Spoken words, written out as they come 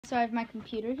So I have my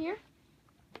computer here,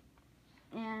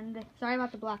 and sorry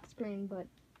about the black screen, but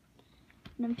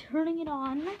when I'm turning it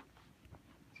on,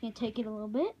 it's going to take it a little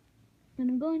bit, and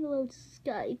I'm going to load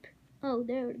Skype. Oh,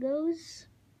 there it goes.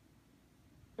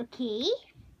 Okay.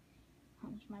 How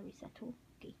much my reset tool?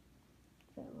 Okay.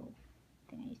 So, little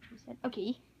thing I used to reset.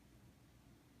 Okay.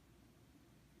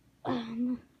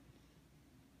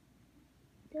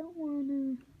 Don't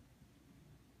wanna.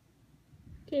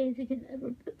 Okay, if it can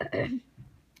ever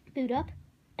boot up.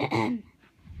 And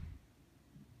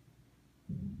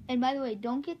by the way,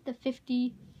 don't get the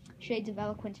 50 Shades of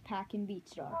Eloquence pack in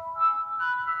BeatStar.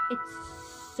 It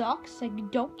sucks.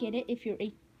 Like, don't get it if you're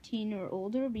 18 or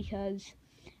older, because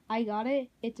I got it.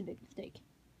 It's a big mistake.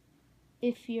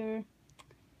 If you're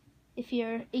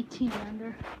 18 or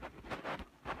under,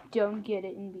 don't get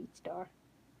it in BeatStar.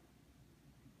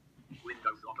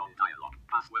 Windows log on dialog.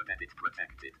 Password edit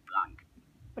protected. Blank.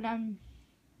 But I'm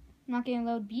not gonna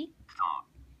load Beat. Star.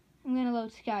 I'm gonna load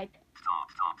Skype. Star.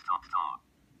 Star. Star. Star.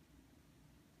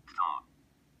 Star.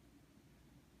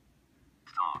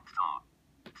 Star. Star.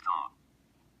 Star.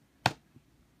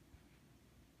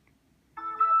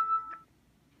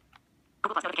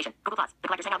 Google Plus notification. Google Plus. The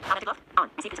collector's hangout. Automatic off. On.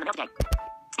 Received this in the mail today.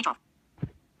 Speech off.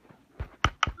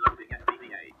 Loading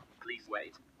NVDA. Please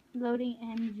wait. Loading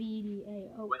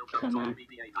NVDA. Oh, Welcome come to on.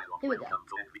 NVDA dialog. Here we go. Welcome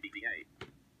to NVDA.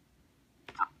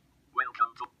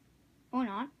 Welcome to Or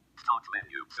not. Start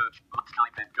menu. Search.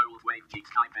 Skype and Gold Wave G.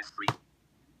 Skype S3.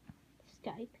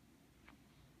 Skype.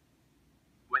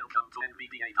 Welcome to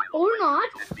NVDA dialog. Or Welcome not.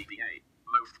 to NVDA.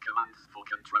 Most commands for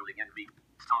controlling NV.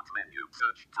 Start menu.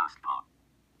 Search taskbar.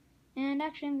 And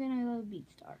actually, I'm gonna load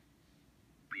BeatStar.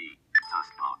 B.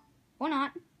 Taskbar. Or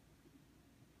not.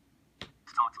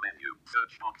 Start menu.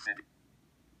 Search box edit.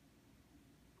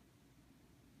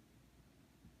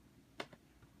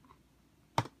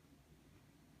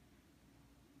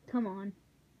 Come on.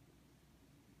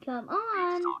 Come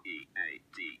on. Star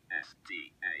EADSDAR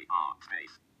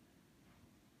space.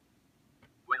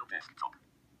 Well desktop.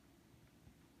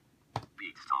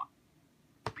 BeatStar.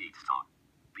 BeatStar.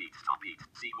 BeatStar. Beat.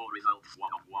 See more results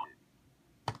 1 of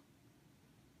 1.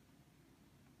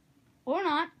 Or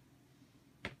not.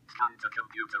 Scan to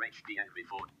computer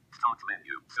HDNV4. Start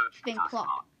menu. Search Spin taskbar.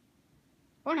 clock.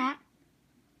 Or not.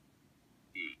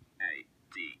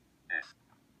 EADS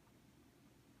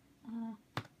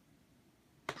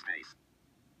space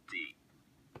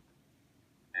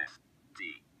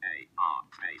DSDAR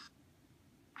space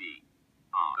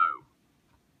BRO.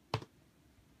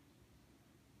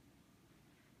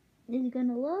 Is it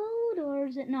gonna load or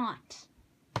is it not?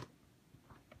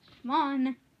 Come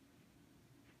on.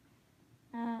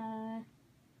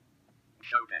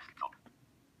 Show desktop.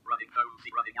 Running phones.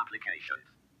 Running applications.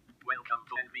 Welcome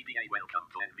to NVDA. Welcome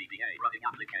to NVDA. Running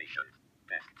applications.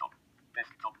 Desktop.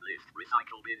 Desktop list.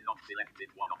 Recycle bin not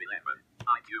selected 1 of 11.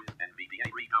 iTunes.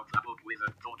 NVDA. Readout. Labud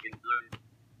Wizard. Talking. Learn.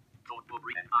 Talkbook.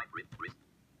 And hybrid.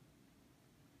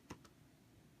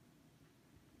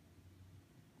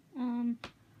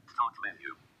 Start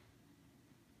menu.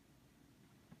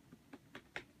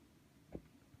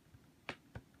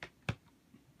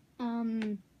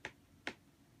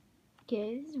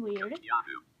 Okay, this is weird.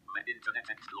 Yahoo. Internet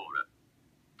Explorer.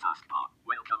 Taskbar.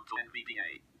 Welcome to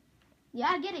NVDA. Yeah,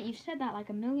 I get it. You've said that like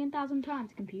a million thousand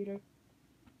times, computer.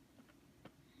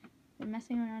 You're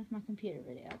messing around with my computer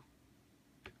video.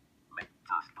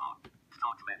 Taskbar.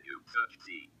 Start menu. Search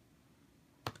C.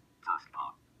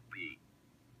 Taskbar. B.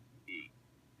 E.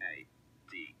 A.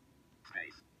 D.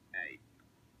 Space. A.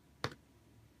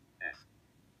 S.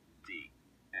 D.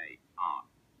 A. R.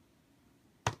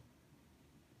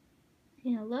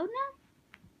 You gonna load now?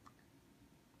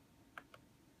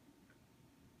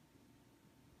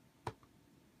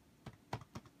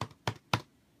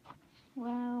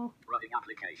 Wow. Running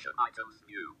application. Items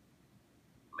new.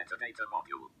 Metadata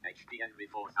module.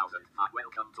 HDNV4000.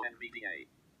 Welcome to NVDA.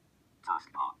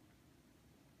 Taskbar.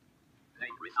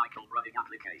 Name recycle running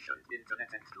application.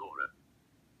 Internet Explorer.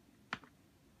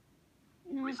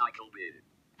 No. Recycle bin.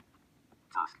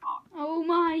 Taskbar. Oh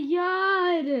my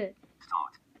god!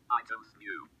 Start. Items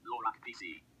new. Lorac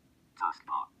PC.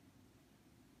 Taskbar.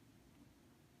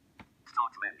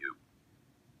 Start menu.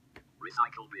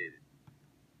 Recycle bin.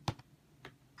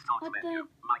 Start What menu. the-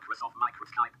 Microsoft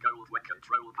Microskype Gold Wave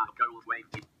Control Panel Gold Wave.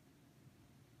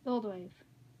 Gold wave.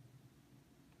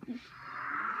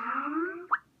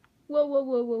 Whoa, whoa,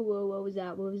 whoa, whoa, whoa, what was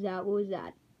that? What was that? What was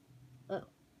that? Oh.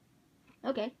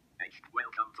 Okay.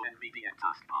 Welcome to NVDA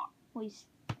Taskbar. Please.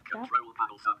 Control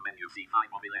Panel Submenu C5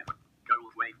 of 11.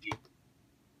 Gold Wave G.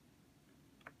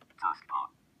 Taskbar.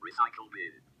 Recycle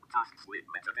bin. Tasks with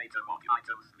metadata mod.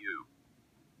 Items new.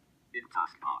 In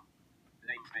taskbar.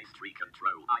 Namespace tree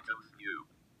control. Items new.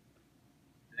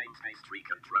 Namespace tree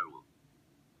control.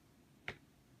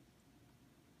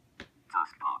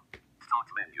 Taskbar. Start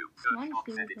menu. Search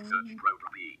box edit. Search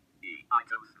program.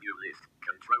 Items new list.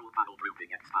 Control panel grouping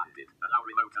expanded. Allow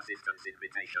remote assistance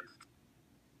invitations.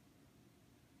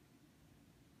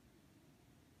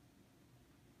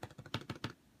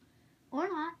 Or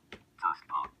not.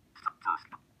 Taskbar.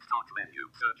 Taskbar. Start menu.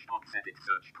 Search box edit.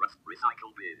 Search press.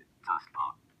 Recycle bin.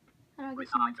 Taskbar. How do I get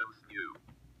some? Items new.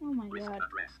 Oh my List god.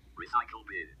 address. Recycle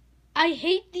bin. I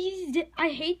hate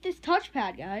this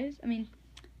touchpad, guys. I mean,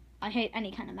 I hate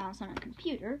any kind of mouse on a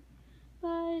computer.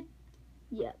 But,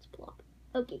 yeah, it's plop.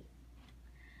 Okay.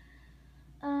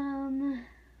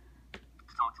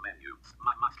 Start menu.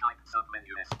 My Skype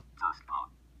submenu S. Taskbar.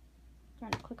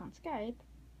 Trying to click on Skype.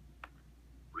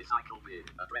 Recycle bin.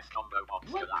 Address combo box.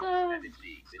 What Allow. the? Edit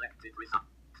D. Selected.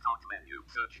 Start menu.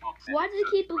 Search box. Why edit, does it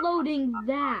search keep program, loading and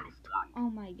that? files blank. Oh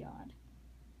my god.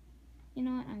 You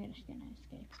know what? I'm just gonna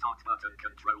escape. Start button.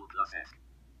 Control plus S.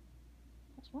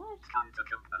 That's what? Scan to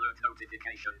alert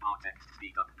notification bar text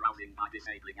speed up browsing by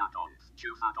disabling add-ons.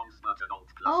 Choose add-ons button Alt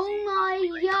plus Oh C. my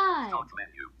god. Start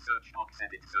menu. Search box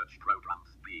edit. Search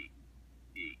programs. B.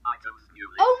 E. Items new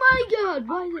list. Oh my god!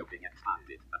 Why is it? Grouping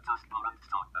expanded. A taskbar and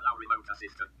start. Allow remote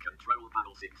assistant. Control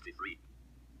panel 63.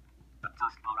 A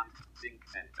taskbar and sync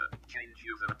center. Change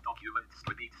user of documents.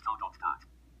 Repeat star.dat.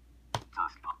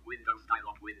 Taskbar. Windows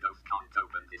dialog. Windows can't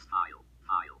open this file.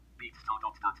 File. Beat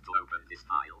star.dat to open this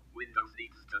file. Windows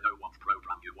needs to know what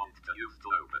program you want to use to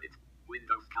open it.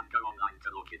 Windows can go online to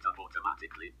look it up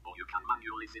automatically, or you can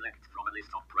manually select from a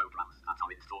list of programs that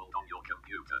are installed on your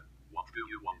computer. What do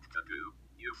you want to do?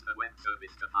 Use the web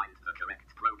service to find the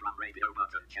correct program. Radio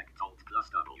button checked Alt plus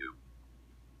W.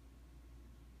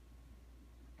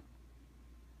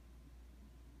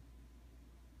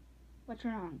 What's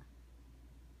wrong?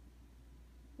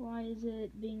 Why is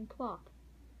it being plop?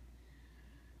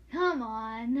 Come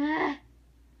on.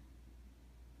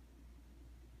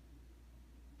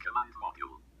 Command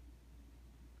module.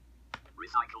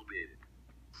 Recycle bin.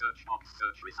 Search box.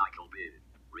 Search recycle bin.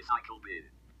 Recycle bin.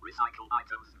 Recycle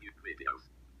items. New videos.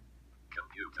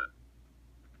 Computer.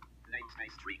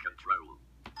 Namespace tree control.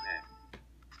 There.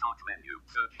 Start menu.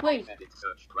 Search Wait. box. Edit.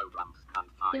 Search programs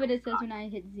and files. See what it says when I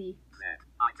hit Z. Z.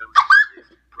 Items.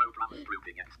 List. Programs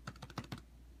grouping.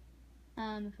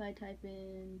 If I type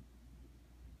in,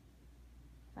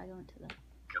 if I go into the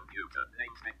Computer.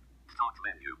 Namespace. Start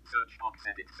menu. Search box.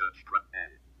 Edit. Search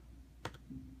N.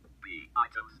 B.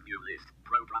 Items. New list.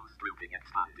 Programs grouping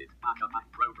expanded. Backup and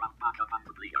program. Backup and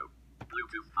Leo.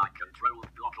 Bluetooth 5 control.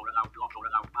 Block or allow. Block or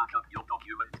allow. Backup your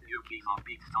document. New keys are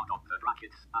beat start of the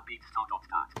brackets. Beat start of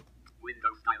that.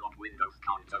 Windows dialog. Windows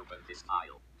can't open this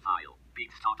file. File. Beat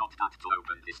start of that to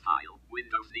open this file.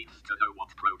 Windows needs to know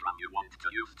what program you want to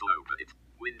use to open it.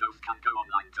 Windows can go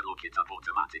online to look it up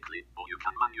automatically, or you can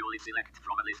manually select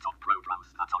from a list of programs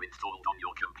that are installed on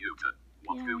your computer.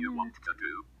 What do you want to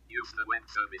do? Use the web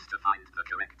service to find the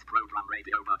correct program.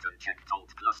 Radio button checked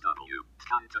Alt plus W.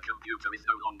 Scan to computer is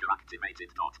no longer activated.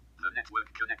 The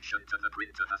network connection to the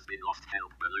printer has been lost.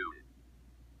 Help balloon.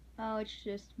 Oh, it's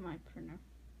just my printer.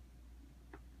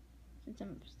 Since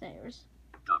I'm upstairs.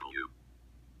 W.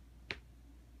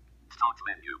 Start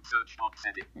menu. Search box.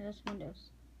 Edit. Yeah, that's Windows.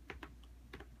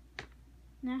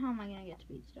 Now how am I gonna get to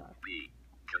BeatStar? B.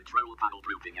 Control panel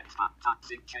grouping expand.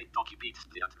 Sync chain beats.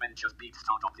 The adventures. Beat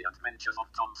start of the adventures of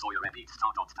Tom Sawyer. Beat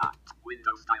start of that.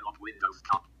 Windows dialog. Windows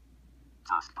top.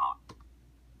 Taskbar.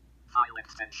 File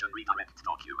extension redirect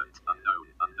document. Unknown.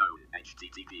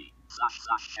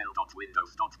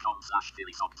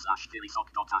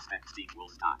 http://shell.windows.com/philisoft/philisoft.aspect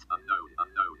equals that. Unknown.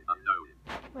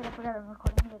 Wait, I forgot I'm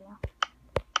recording video.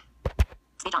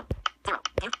 Speech on. 0.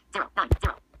 Mute. 0. 9.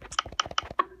 0.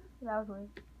 That was weird.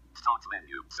 Start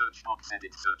menu. Search box.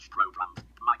 Edit. Search programs.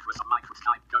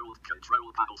 Skype Gold.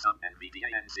 Control panel sub NVDA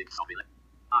N6 of 11.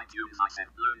 iTunes iSend.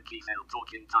 Learn keys. L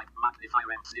talking type. Magnify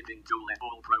rem sniffing tool.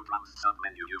 All programs. Sub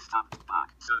menu. Use tab.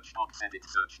 Back. Search box. Edit.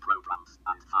 Search programs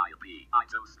and file. B.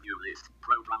 Items. New list.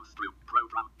 Programs. Group.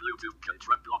 Program. Bluetooth.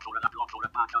 Control. Block or a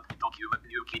backup. Document.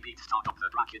 New key. Beat start of the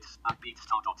brackets. And beat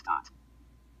start of that.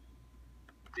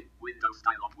 Windows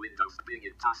dialog. Windows. Bing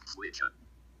in task switcher.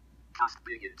 Cast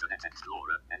Bing Internet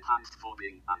Explorer, enhanced for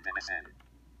Bing and MSN.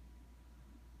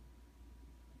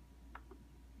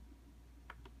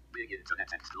 Bing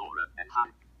Internet Explorer,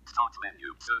 enhanced. Start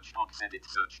menu, search box, edit,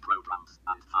 search programs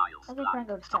and files.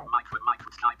 Stop micro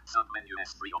Skype submenu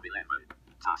S3 of 11.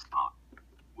 Taskbar.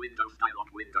 Windows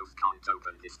dialog. Windows can't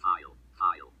open this file.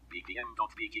 File.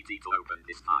 bpm.bgt to open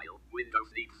this file. Windows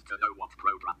needs to know what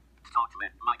program. Start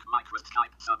menu. Micro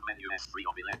Skype submenu S3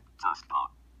 of 11. Taskbar.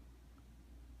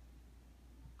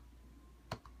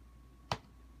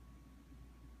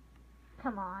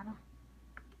 Come on.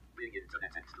 Bing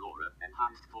Internet Explorer.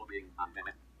 Enhanced for Bing and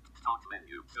MS. Start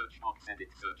menu. Search box. Edit.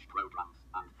 Search programs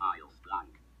and files.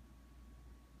 Blank.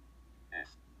 S.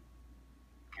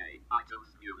 K.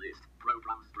 Items. New list.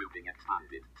 Programs grouping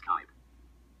expanded. Skype.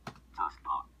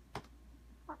 Taskbar.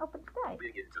 Open Skype.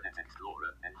 Bing Internet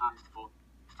Explorer. Enhanced for.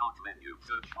 Start menu.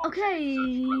 Search box. Okay,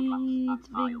 Search programs and it's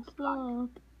files. big Blank.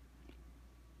 flop.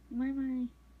 Why am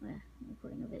I? I'm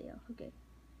recording a video. Okay.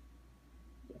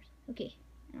 Yes. Okay.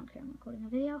 I don't care. I'm recording a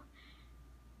video.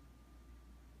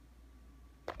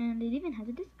 And it even has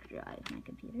a disk drive, my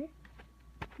computer.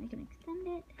 I can extend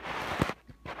it.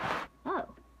 Oh,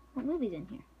 what movie's in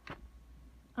here?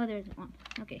 Oh, there isn't one.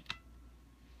 Okay.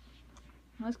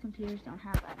 Most computers don't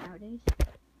have that nowadays.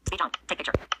 Speech on. Take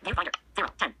picture. Viewfinder. 0,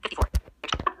 10, 54.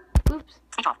 Oops.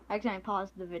 Speech off. I accidentally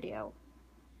paused the video.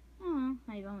 Oh,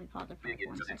 I've only paused it for Bing like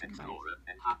 1 Internet second. Guys. Explorer.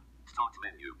 Start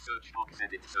menu. Search box.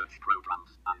 Edit. Search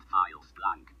programs and files.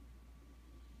 Blank.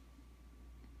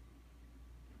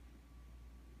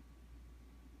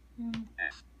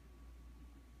 S.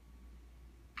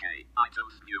 K.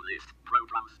 Items. New list.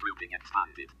 Programs grouping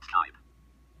expanded. Skype.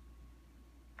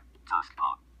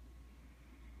 Taskbar.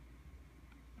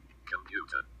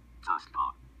 Computer.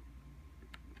 Taskbar.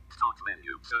 Start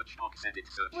menu. Search box. Edit.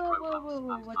 Search programs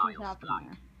and What just files. happened Blank.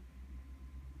 there?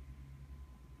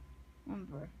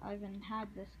 Remember, I haven't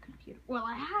had this computer. Well,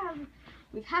 I have.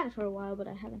 We've had it for a while, but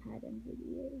I haven't had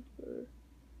NVDA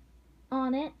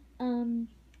on it. Oh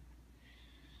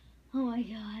my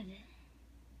god.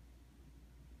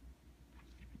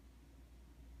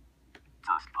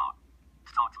 Taskbar.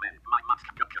 Start menu. My must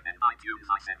and iTunes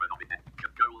i7 of it.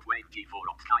 Gold Wave G4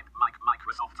 of Skype.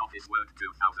 Microsoft Office Word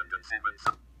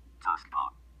 2007. Taskbar.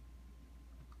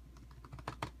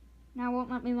 Now it won't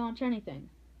let me launch anything.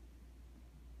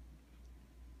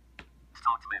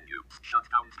 Start menu. Shut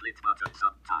down split button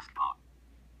sub taskbar.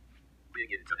 Bing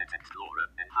Internet Explorer.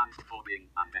 Enhanced for Bing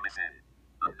and MSN.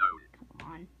 Unknown. Come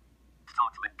on.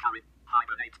 Start menu. Carry.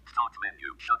 Hibernate. Start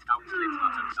menu. Shut down split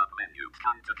button sub menu.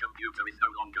 Scan to computer is no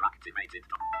longer activated.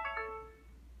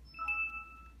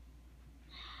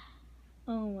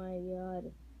 Oh my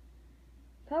god.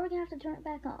 Probably gonna have to turn it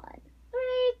back on.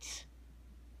 Great!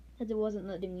 Because it wasn't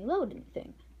letting me load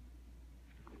anything.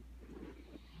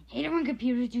 Hate it when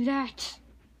computers do that.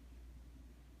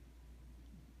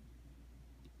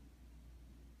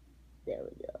 There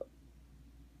we go.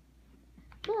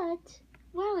 But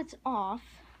while it's off,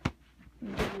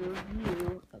 let me give you a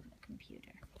view of the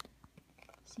computer.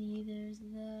 See, there's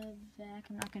the back.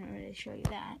 I'm not going to really show you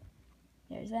that.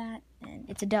 There's that, and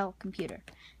it's a Dell computer.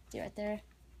 See right there?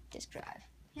 Disk drive.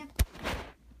 Yep.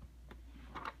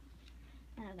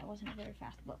 I know that wasn't a very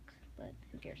fast look, but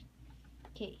who cares?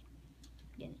 Okay.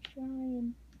 Gonna try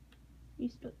and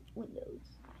restart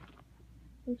Windows.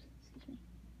 Oops, excuse me.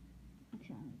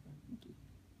 Okay.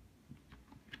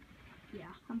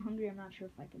 Yeah, I'm hungry. I'm not sure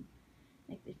if I can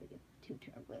make this video too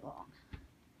terribly long.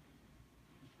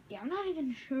 Yeah, I'm not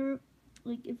even sure,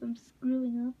 like, if I'm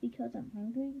screwing up because I'm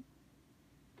hungry.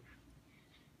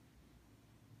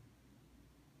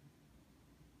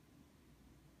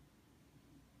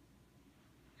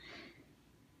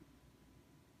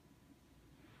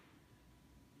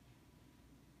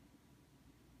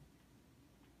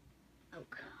 Oh,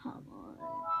 come on.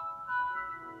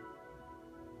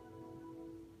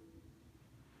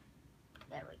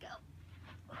 There we go.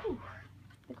 Whew.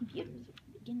 The computer's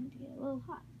beginning to get a little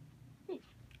hot. See,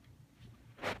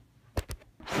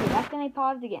 that's gonna be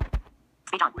paused again.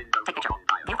 Speech on. Windows Take picture. on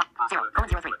dial. 0, colon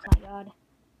 03. Oh my god.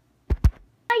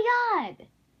 My god!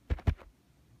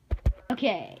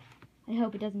 Okay. I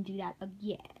hope it doesn't do that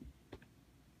again.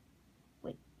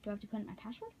 Wait, do I have to put in my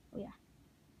password? Oh yeah.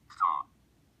 Start.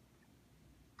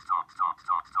 Start. Start.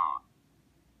 Start. Start.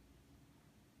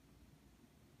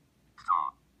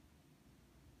 Start.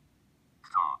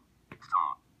 Start.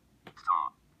 Start.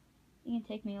 Start. It's gonna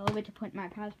take me a little bit to put in my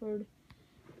password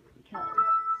because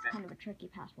it's kind of a tricky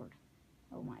password.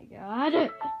 Oh my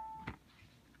god.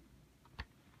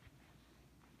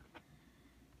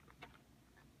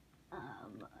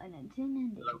 And it's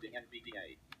in Loading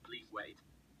NVDA. Please wait.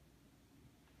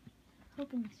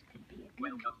 hoping this could be a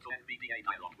good Welcome to NVDA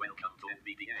dialog. Welcome to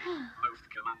NVDA. Most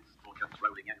commands for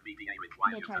controlling NVDA I'm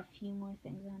require gonna try a few more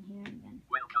things on here and then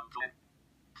Welcome to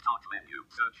Start menu.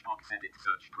 Search box. Edit.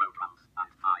 Search programs and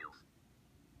files.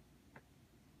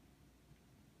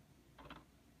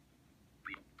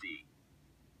 BD.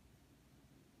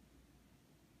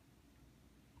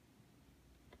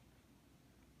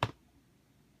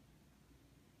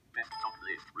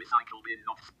 list, recycle bin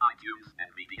off, iTunes,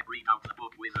 NVIDIA, read out the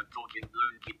book, wizard talking,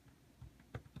 learn key.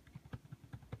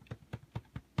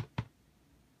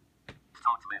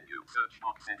 Start menu, search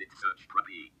box, edit, search,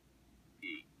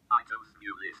 items,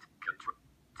 new list, control,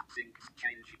 sync,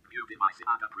 change, new device,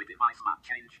 add up, device map,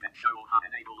 change, show or hide,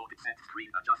 enable or set screen,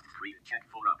 adjust screen, check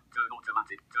for up, turn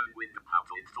automatic, turn window, how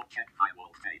to install, check firewall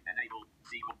state, enable,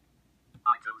 see what,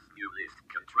 items, new list,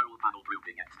 control panel,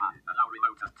 grouping, expand, allow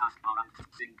remote as taskbar and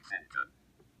sync center,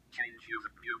 change user,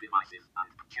 new devices,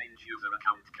 and change user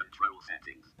account control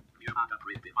settings, new add up,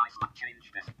 device map, change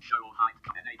desk, show or hide,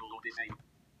 enable or disable.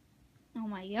 Oh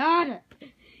my god!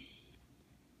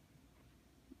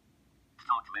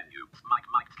 Start menu. Mike,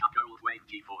 gold wave,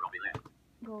 G4 of 11.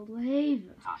 Gold wave.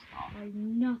 Taskbar. Why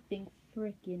nothing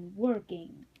frickin'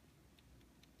 working?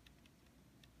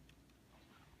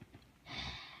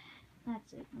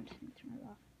 That's it. I'm just gonna turn it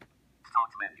off.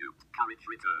 Start menu. Carriage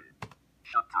return.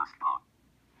 Shut taskbar.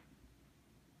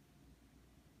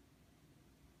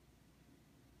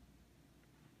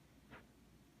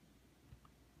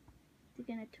 Is it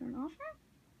gonna turn off now?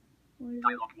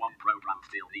 Dialog 1 program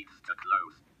still needs to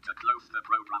close. To close the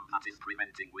program that is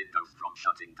preventing Windows from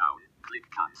shutting down, click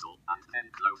cancel and then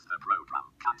close the program.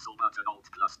 Cancel button Alt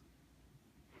plus.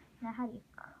 Now how do you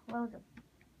close it?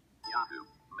 Yahoo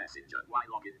Messenger. Why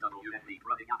login WMD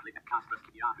running application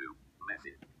Kaspersky Yahoo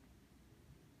Messenger.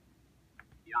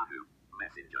 Yahoo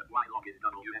Messenger. Why login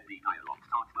WMD dialog.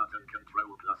 Start button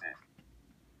Control plus S.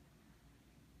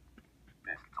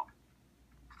 Desktop.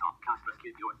 Start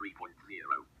Kaspersky your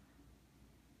 3.0.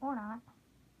 Or not.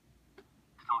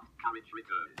 Start carriage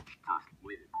return. Task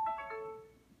win.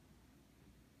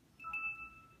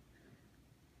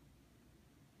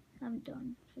 I'm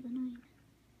done for the night.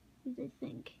 What do they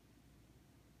think?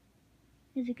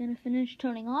 Is it gonna finish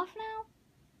turning off now?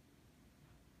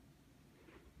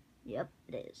 Yep,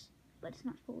 it is. But it's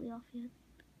not fully off yet.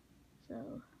 So,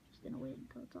 I'm just gonna wait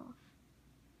until it's off.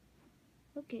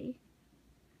 Okay.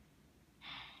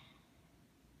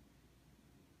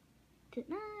 Okay,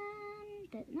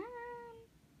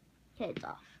 it's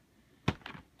off.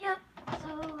 Yep,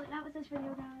 so that was this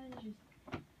video, guys.